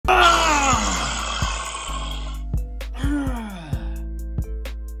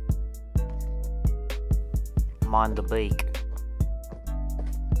I'm on the bake.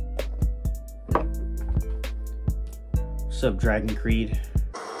 What's up, Dragon Creed?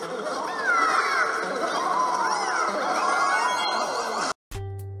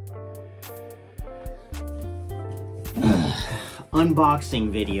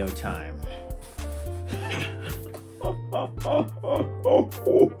 Unboxing video time.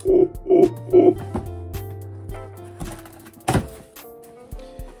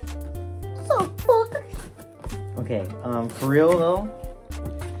 Okay, for real though,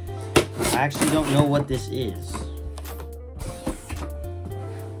 I actually don't know what this is.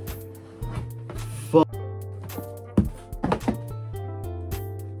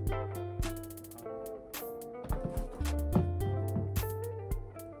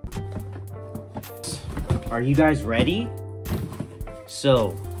 Are you guys ready?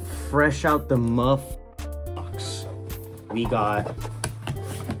 So, fresh out the muff box, we got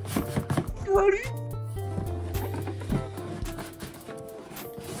Freddy.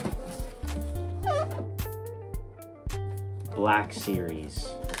 Black Series.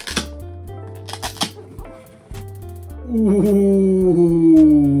 Ooh.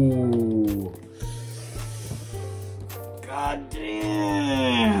 God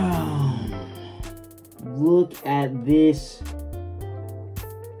damn. Look at this.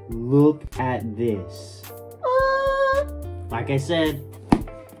 Look at this. Like I said,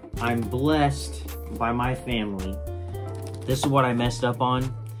 I'm blessed by my family. This is what I messed up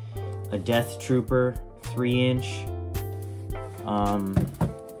on. A Death Trooper 3-inch.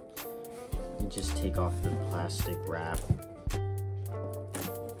 Just take off the plastic wrap. I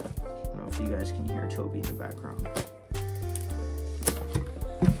don't know if you guys can hear Toby in the background.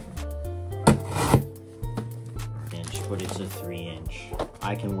 But it's a 3-inch.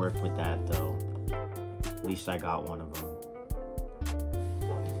 I can work with that though. At least I got one of them.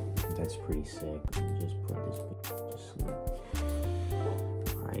 That's pretty sick. Let me just put this to sleep.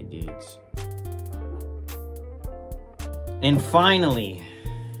 Alright, dudes. And finally,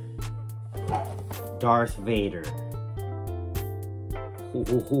 Darth Vader.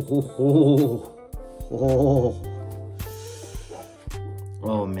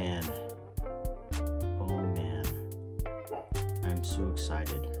 Oh man. I'm so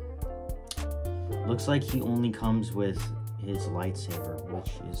excited. Looks like he only comes with his lightsaber, which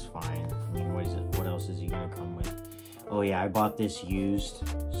is fine. I mean, what else is he gonna come with? Oh yeah, I bought this used,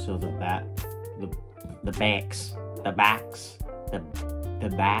 so the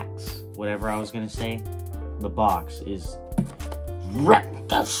backs, whatever I was gonna say, the box is wreck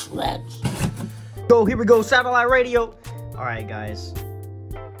the sledge. Go, here we go, satellite radio. All right, guys,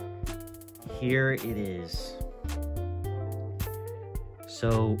 here it is.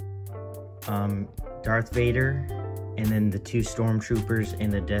 So, Darth Vader, and then the 2 stormtroopers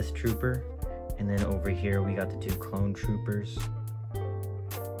and the Death Trooper, and then over here we got the 2 clone troopers.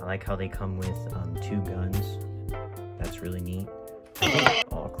 I like how they come with 2 guns. That's really neat.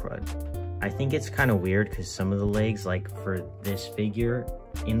 Oh crud. I think it's kind of weird because some of the legs, like for this figure,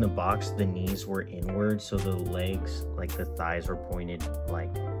 in the box the knees were inward, so the legs, like the thighs, were pointed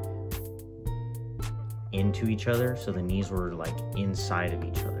like into each other, so the knees were like inside of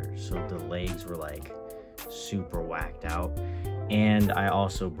each other, so the legs were like super whacked out. And I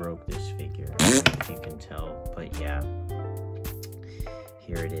also broke this figure, if you can tell, but yeah,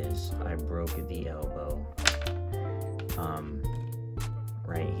 here it is. I broke the elbow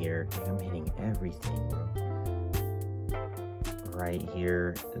right here. I'm hitting everything, bro. Right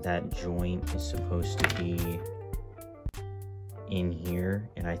here, that joint is supposed to be in here,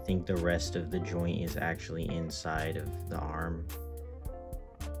 and I think the rest of the joint is actually inside of the arm,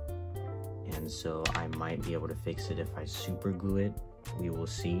 and so I might be able to fix it if I super glue it. We will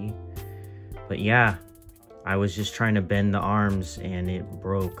see. But yeah, I was just trying to bend the arms and it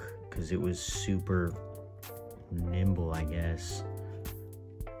broke because it was super nimble, I guess.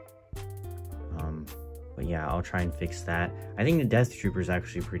 But yeah, I'll try and fix that. I think the Death Trooper is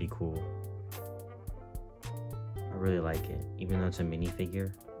actually pretty cool. I really like it, even though it's a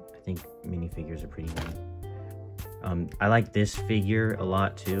minifigure. I think minifigures are pretty neat. I like this figure a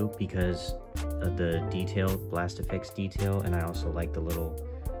lot too because of the detail, blast effects detail, and I also like the little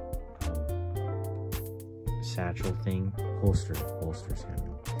satchel thing. Holster,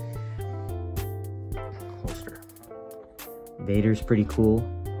 Samuel. Holster. Vader's pretty cool.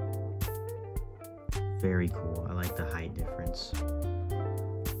 Very cool. I like the height difference.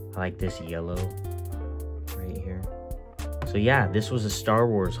 I like this yellow right here. So yeah, this was a Star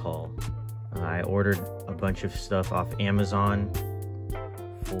Wars haul. I ordered a bunch of stuff off Amazon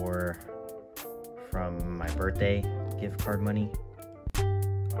from my birthday gift card money.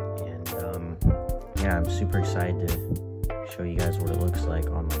 And yeah, I'm super excited to show you guys what it looks like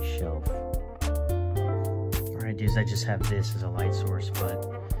on my shelf. Alright dudes, I just have this as a light source, but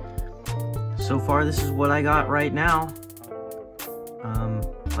so far this is what I got right now.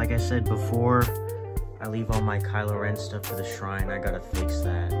 Like I said before, I leave all my Kylo Ren stuff to the shrine. I gotta fix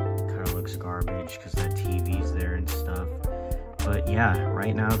that. It kind of looks garbage because that TV's there and stuff. But yeah,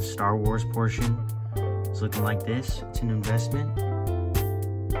 right now the Star Wars portion is looking like this. It's an investment.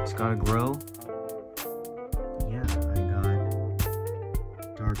 It's gotta grow. Yeah, I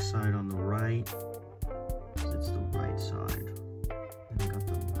got dark side on the right. It's the right side. And I got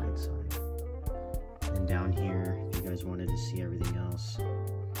the right side. And down here, if you guys wanted to see everything else,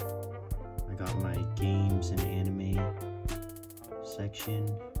 I got my games and anime section,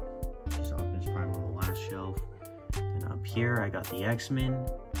 which is Optimus Prime on the last shelf. And up here, I got the X-Men.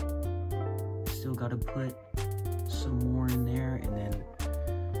 Still got to put some more in there. And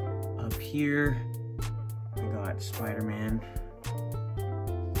then up here, I got Spider-Man.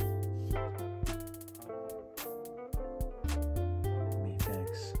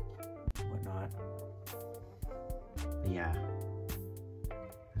 Effects, whatnot. But yeah.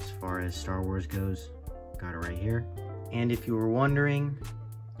 As far as Star Wars goes, got it right here. And if you were wondering,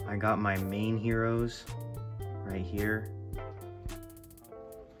 I got my main heroes right here.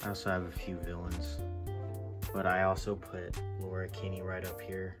 I also have a few villains, but I also put Laura Kinney right up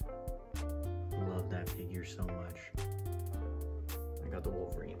here. Love that figure so much. I got the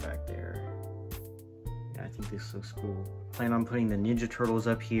Wolverine back there. Yeah, I think this looks cool. Plan on putting the Ninja Turtles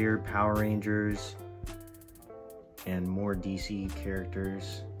up here, Power Rangers, and more DC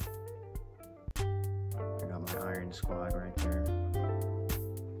characters.